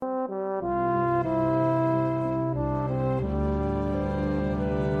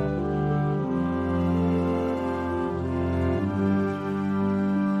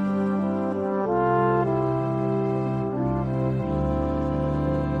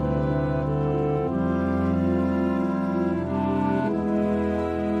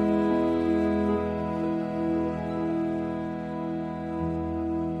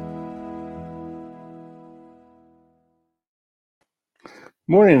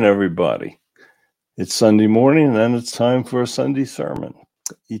Morning, everybody. It's Sunday morning, and then it's time for a Sunday sermon.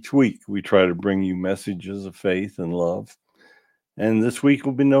 Each week, we try to bring you messages of faith and love. And this week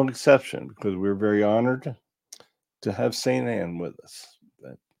will be no exception because we're very honored to have St. Anne with us.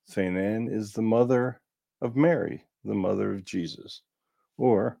 St. Anne is the mother of Mary, the mother of Jesus,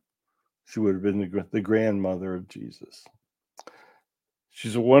 or she would have been the grandmother of Jesus.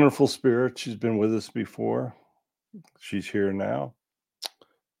 She's a wonderful spirit. She's been with us before. She's here now.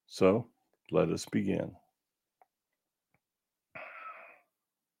 So let us begin.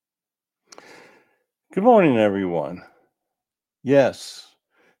 Good morning, everyone. Yes,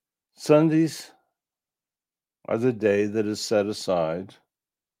 Sundays are the day that is set aside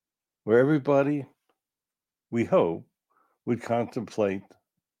where everybody, we hope, would contemplate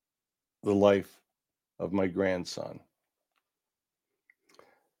the life of my grandson.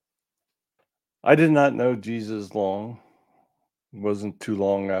 I did not know Jesus long. It wasn't too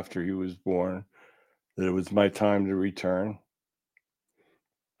long after he was born that it was my time to return.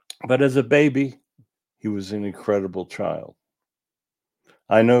 But as a baby, he was an incredible child.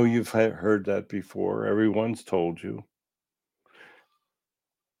 I know you've heard that before. Everyone's told you.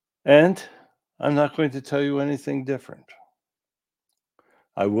 And I'm not going to tell you anything different.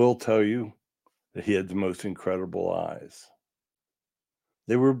 I will tell you that he had the most incredible eyes.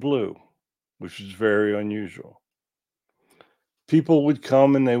 They were blue, which is very unusual. People would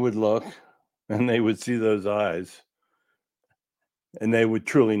come and they would look and they would see those eyes and they would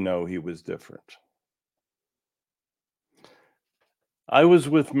truly know he was different. I was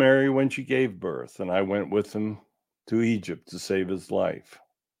with Mary when she gave birth, and I went with him to Egypt to save his life.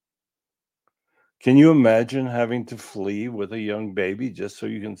 Can you imagine having to flee with a young baby just so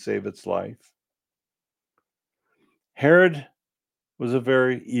you can save its life? Herod was a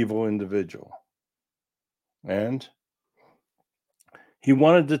very evil individual, and he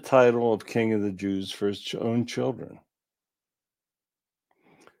wanted the title of King of the Jews for his own children.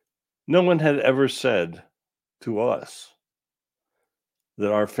 No one had ever said to us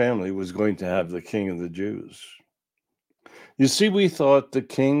that our family was going to have the King of the Jews. You see, we thought the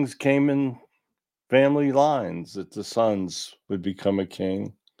kings came in family lines, that the sons would become a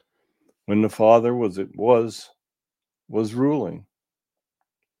king when the father was ruling.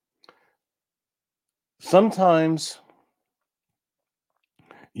 Sometimes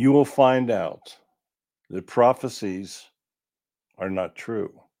you will find out that prophecies are not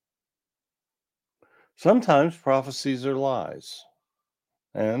true. Sometimes prophecies are lies,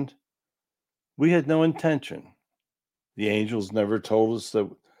 and we had no intention. The angels never told us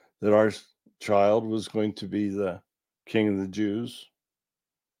that our child was going to be the King of the Jews.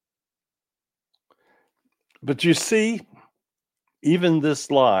 But you see, even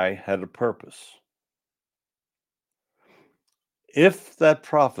this lie had a purpose. If that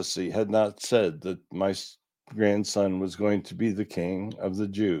prophecy had not said that my grandson was going to be the king of the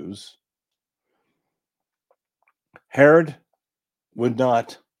Jews, Herod would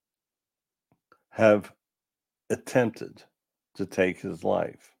not have attempted to take his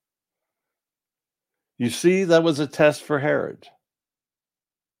life. You see, that was a test for Herod.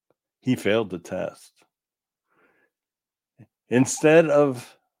 He failed the test. Instead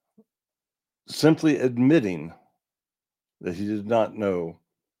of simply admitting that he did not know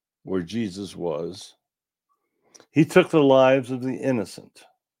where Jesus was, he took the lives of the innocent.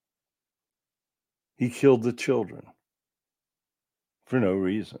 He killed the children for no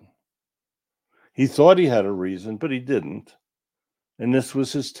reason. He thought he had a reason, but he didn't. And this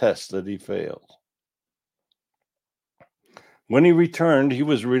was his test that he failed. When he returned, he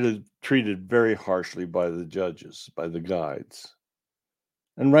was really treated very harshly by the judges, by the guides,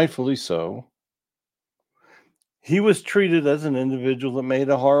 and rightfully so. He was treated as an individual that made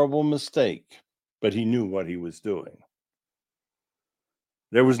a horrible mistake, but he knew what he was doing.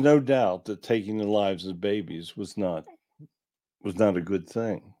 There was no doubt that taking the lives of babies was not a good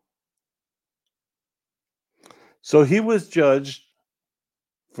thing. So he was judged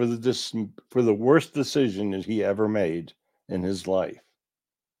for the worst decision that he ever made in his life.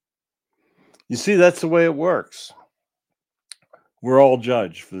 You see, that's the way it works. We're all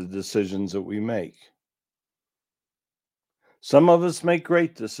judged for the decisions that we make. Some of us make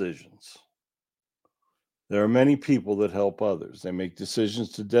great decisions. There are many people that help others. They make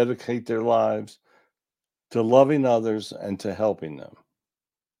decisions to dedicate their lives to loving others and to helping them.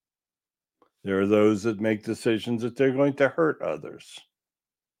 There are those that make decisions that they're going to hurt others,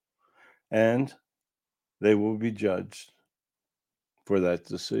 and they will be judged for that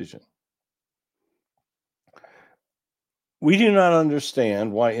decision. We do not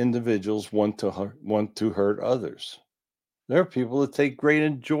understand why individuals want to hurt others. There are people that take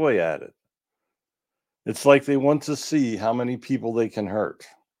great joy at it. It's like they want to see how many people they can hurt.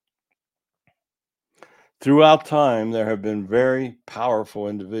 Throughout time, there have been very powerful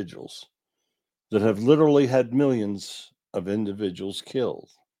individuals that have literally had millions of individuals killed.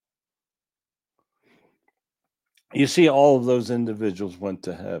 You see, all of those individuals went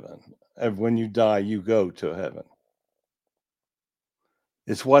to heaven. And when you die, you go to heaven.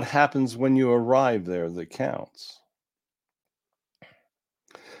 It's what happens when you arrive there that counts.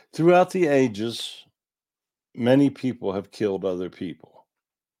 Throughout the ages, many people have killed other people.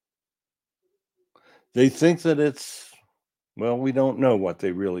 They think that well, we don't know what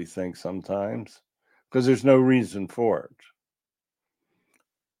they really think sometimes because there's no reason for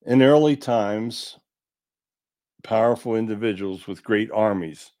it. In early times, powerful individuals with great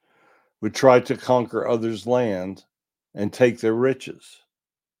armies would try to conquer others' land and take their riches.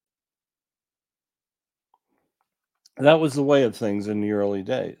 That was the way of things in the early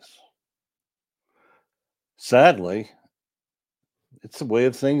days. Sadly, it's the way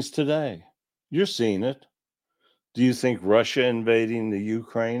of things today. You're seeing it. Do you think Russia invading the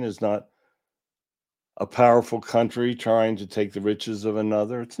Ukraine is not a powerful country trying to take the riches of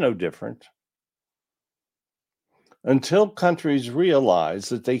another? It's no different. Until countries realize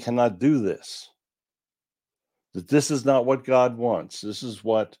that they cannot do this, that this is not what God wants, this is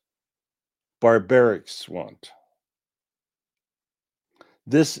what barbarics want.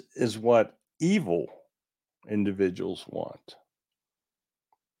 This is what evil individuals want.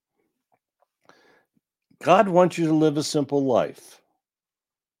 God wants you to live a simple life.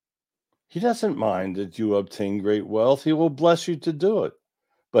 He doesn't mind that you obtain great wealth. He will bless you to do it.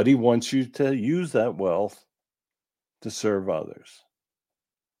 But he wants you to use that wealth to serve others.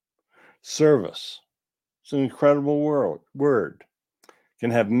 Service. It's an incredible word. It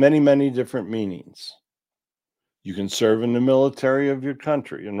can have many, many different meanings. You can serve in the military of your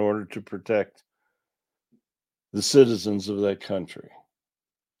country in order to protect the citizens of that country.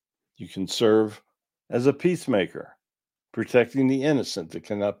 You can serve as a peacemaker, protecting the innocent that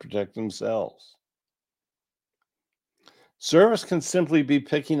cannot protect themselves. Service can simply be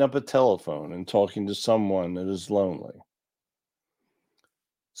picking up a telephone and talking to someone that is lonely.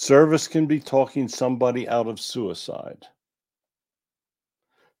 Service can be talking somebody out of suicide.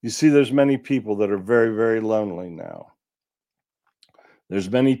 You see, there's many people that are very, very lonely now. There's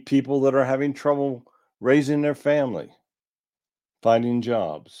many people that are having trouble raising their family, finding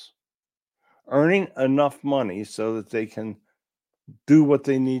jobs, earning enough money so that they can do what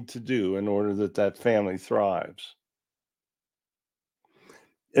they need to do in order that that family thrives.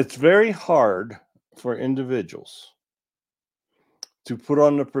 It's very hard for individuals to put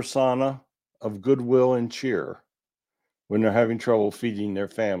on the persona of goodwill and cheer when they're having trouble feeding their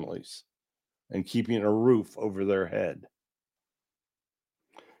families and keeping a roof over their head.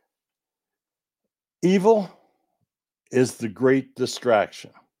 Evil is the great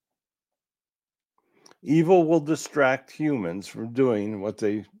distraction. Evil will distract humans from doing what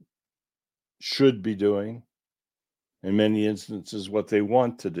they should be doing, in many instances, what they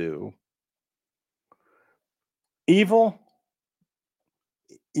want to do. Evil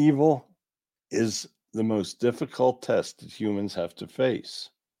is the most difficult test that humans have to face.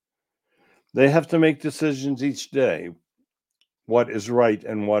 They have to make decisions each day, what is right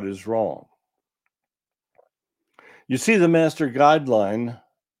and what is wrong. You see, the master guideline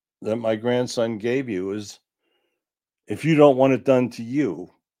that my grandson gave you is if you don't want it done to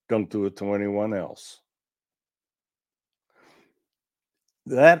you, don't do it to anyone else.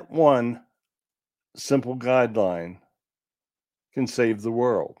 That one simple guideline can save the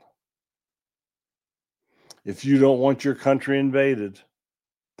world. If you don't want your country invaded,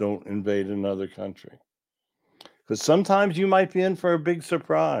 don't invade another country. Because sometimes you might be in for a big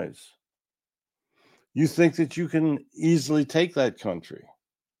surprise. You think that you can easily take that country,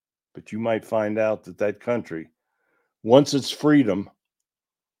 but you might find out that that country wants its freedom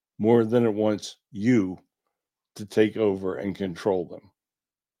more than it wants you to take over and control them.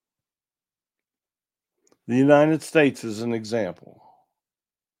 The United States is an example.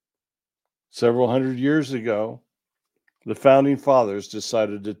 Several hundred years ago, the founding fathers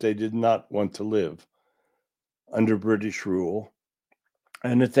decided that they did not want to live under British rule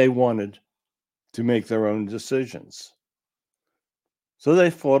and that they wanted to make their own decisions. So they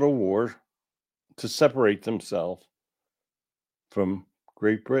fought a war to separate themselves from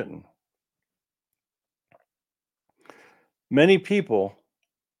Great Britain. Many people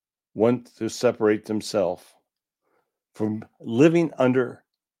want to separate themselves from living under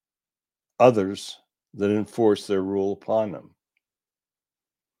others that enforce their rule upon them.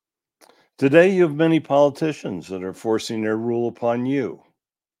 Today, you have many politicians that are forcing their rule upon you.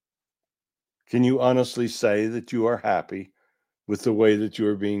 Can you honestly say that you are happy with the way that you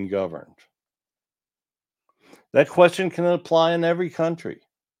are being governed? That question can apply in every country,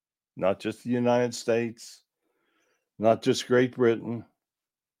 not just the United States, not just Great Britain,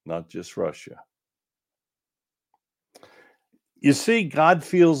 not just Russia. You see, God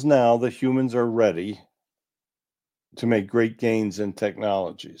feels now that humans are ready to make great gains in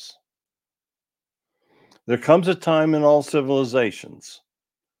technologies. There comes a time in all civilizations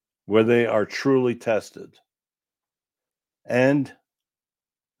where they are truly tested. And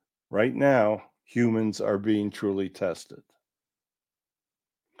right now, humans are being truly tested.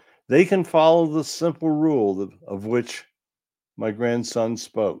 They can follow the simple rule of which my grandson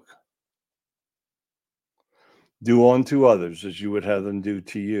spoke. Do unto others as you would have them do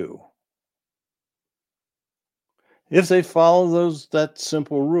to you. If they follow that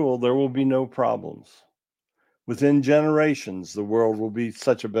simple rule, there will be no problems. Within generations, the world will be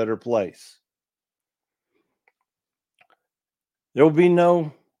such a better place. There will be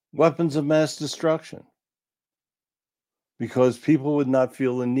no weapons of mass destruction because people would not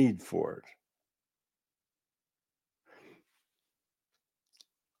feel the need for it.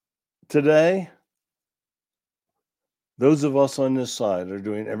 Today, those of us on this side are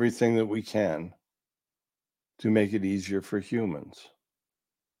doing everything that we can to make it easier for humans.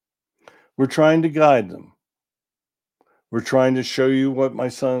 We're trying to guide them. We're trying to show you what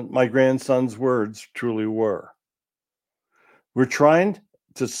my grandson's words truly were. We're trying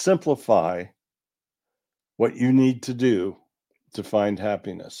to simplify what you need to do to find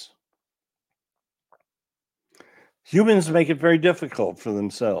happiness. Humans make it very difficult for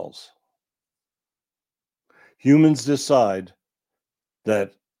themselves. Humans decide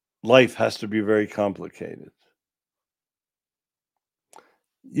that life has to be very complicated.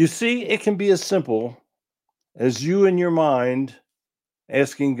 You see, it can be as simple as you in your mind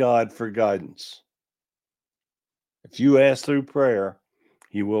asking God for guidance. If you ask through prayer,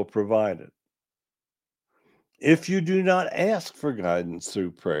 He will provide it. If you do not ask for guidance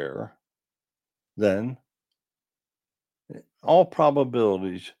through prayer, then all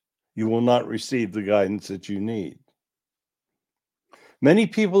probabilities you will not receive the guidance that you need. Many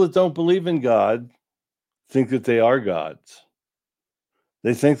people that don't believe in God think that they are gods.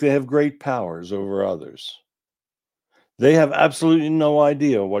 They think they have great powers over others. They have absolutely no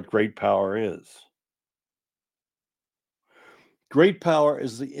idea what great power is. Great power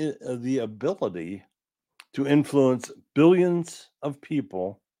is the ability to influence billions of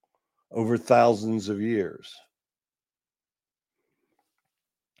people over thousands of years.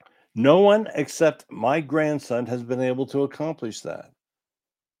 No one except my grandson has been able to accomplish that.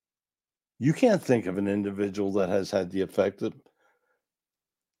 You can't think of an individual that has had the effect that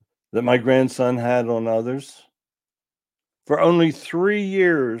my grandson had on others. For only 3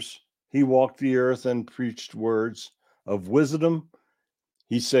 years, he walked the earth and preached words of wisdom.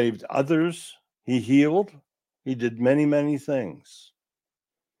 He saved others. He healed. He did many, many things.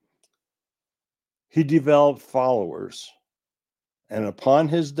 He developed followers. And upon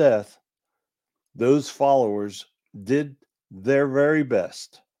his death, those followers did their very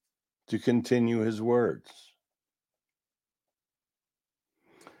best to continue his words.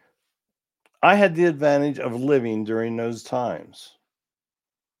 I had the advantage of living during those times.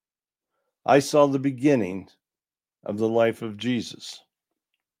 I saw the beginning of the life of Jesus.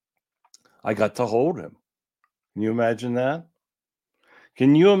 I got to hold him. Can you imagine that?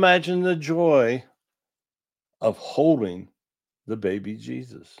 Can you imagine the joy of holding the baby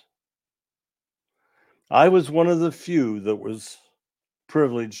Jesus? I was one of the few that was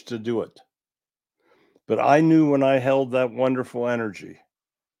privileged to do it. But I knew when I held that wonderful energy,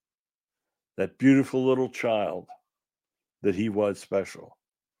 that beautiful little child, that he was special.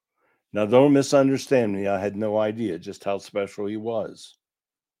 Now, don't misunderstand me. I had no idea just how special he was.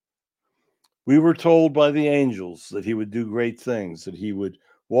 We were told by the angels that he would do great things, that he would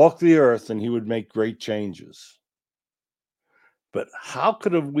walk the earth and he would make great changes. But how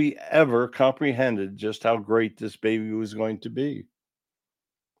could have we ever comprehended just how great this baby was going to be?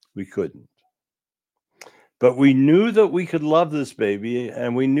 We couldn't. But we knew that we could love this baby,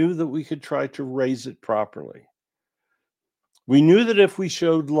 and we knew that we could try to raise it properly. We knew that if we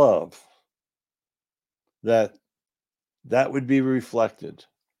showed love, that would be reflected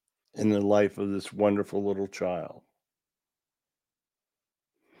in the life of this wonderful little child.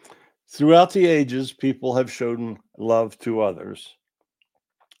 Throughout the ages, people have shown love to others,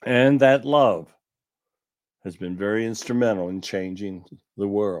 and that love has been very instrumental in changing the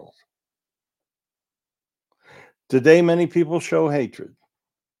world. Today, many people show hatred.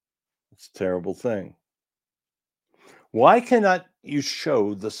 It's a terrible thing. Why cannot you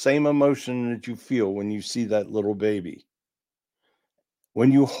show the same emotion that you feel when you see that little baby?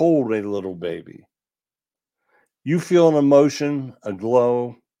 When you hold a little baby, you feel an emotion, a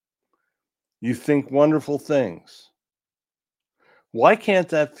glow, you think wonderful things. Why can't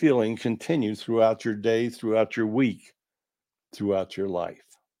that feeling continue throughout your day, throughout your week, throughout your life?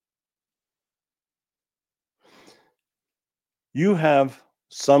 You have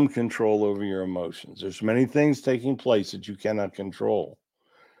some control over your emotions. There's many things taking place that you cannot control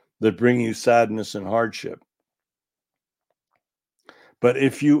that bring you sadness and hardship. But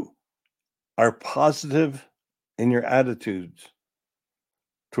if you are positive in your attitudes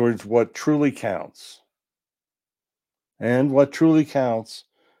towards what truly counts, and what truly counts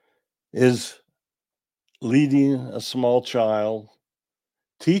is leading a small child,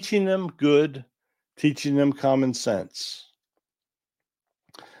 teaching them good, teaching them common sense.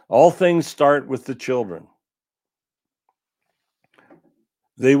 All things start with the children.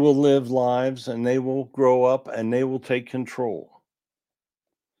 They will live lives and they will grow up and they will take control.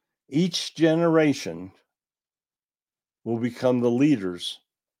 Each generation will become the leaders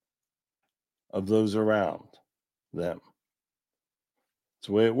of those around them. It's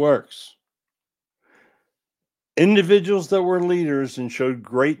the way it works. Individuals that were leaders and showed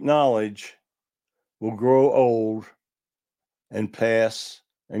great knowledge will grow old and pass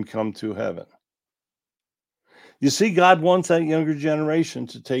and come to heaven. You see, God wants that younger generation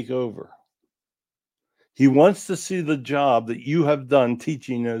to take over. He wants to see the job that you have done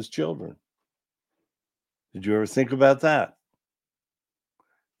teaching those children. Did you ever think about that?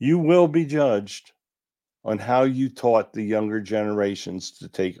 You will be judged on how you taught the younger generations to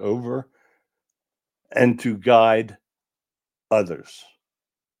take over and to guide others.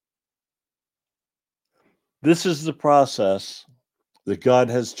 This is the process that God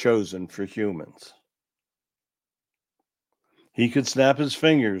has chosen for humans. He could snap his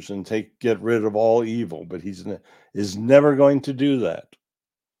fingers and get rid of all evil, but he is never going to do that.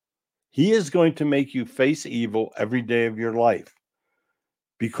 He is going to make you face evil every day of your life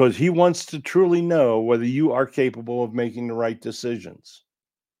because he wants to truly know whether you are capable of making the right decisions.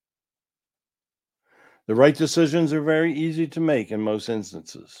 The right decisions are very easy to make in most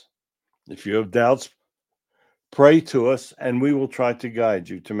instances. If you have doubts, pray to us and we will try to guide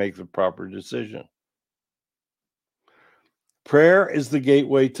you to make the proper decision. Prayer is the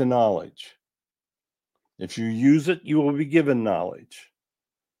gateway to knowledge. If you use it, you will be given knowledge.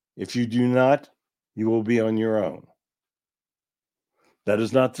 If you do not, you will be on your own. That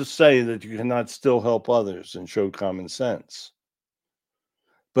is not to say that you cannot still help others and show common sense.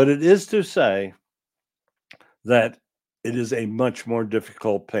 But it is to say that it is a much more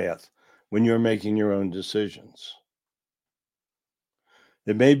difficult path when you're making your own decisions.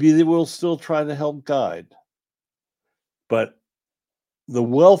 It may be that we'll still try to help guide, but the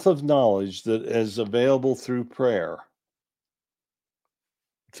wealth of knowledge that is available through prayer,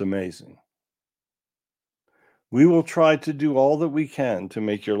 it's amazing. We will try to do all that we can to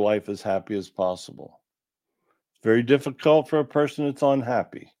make your life as happy as possible. It's very difficult for a person that's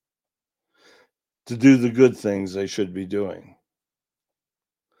unhappy to do the good things they should be doing.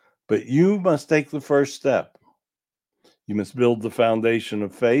 But you must take the first step. You must build the foundation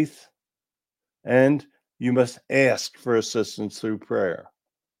of faith, and you must ask for assistance through prayer.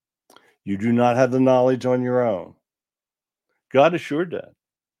 You do not have the knowledge on your own. God assured that.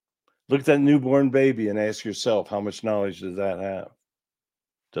 Look at that newborn baby and ask yourself, how much knowledge does that have?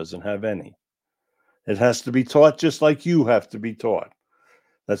 Doesn't have any. It has to be taught just like you have to be taught.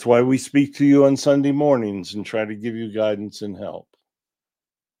 That's why we speak to you on Sunday mornings and try to give you guidance and help.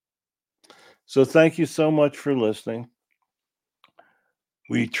 So thank you so much for listening.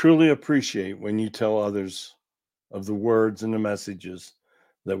 We truly appreciate when you tell others of the words and the messages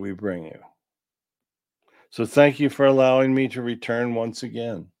that we bring you. So thank you for allowing me to return once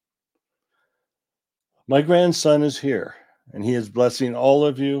again. My grandson is here, and he is blessing all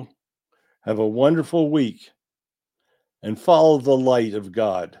of you. Have a wonderful week, and follow the light of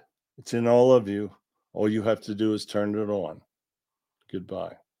God. It's in all of you. All you have to do is turn it on.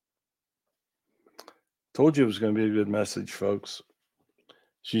 Goodbye. Told you it was going to be a good message, folks.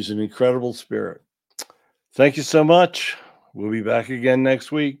 She's an incredible spirit. Thank you so much. We'll be back again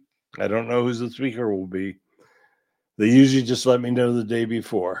next week. I don't know who the speaker will be. They usually just let me know the day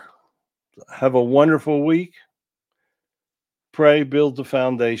before. Have a wonderful week. Pray, build the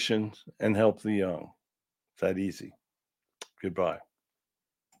foundation, and help the young. It's that easy. Goodbye.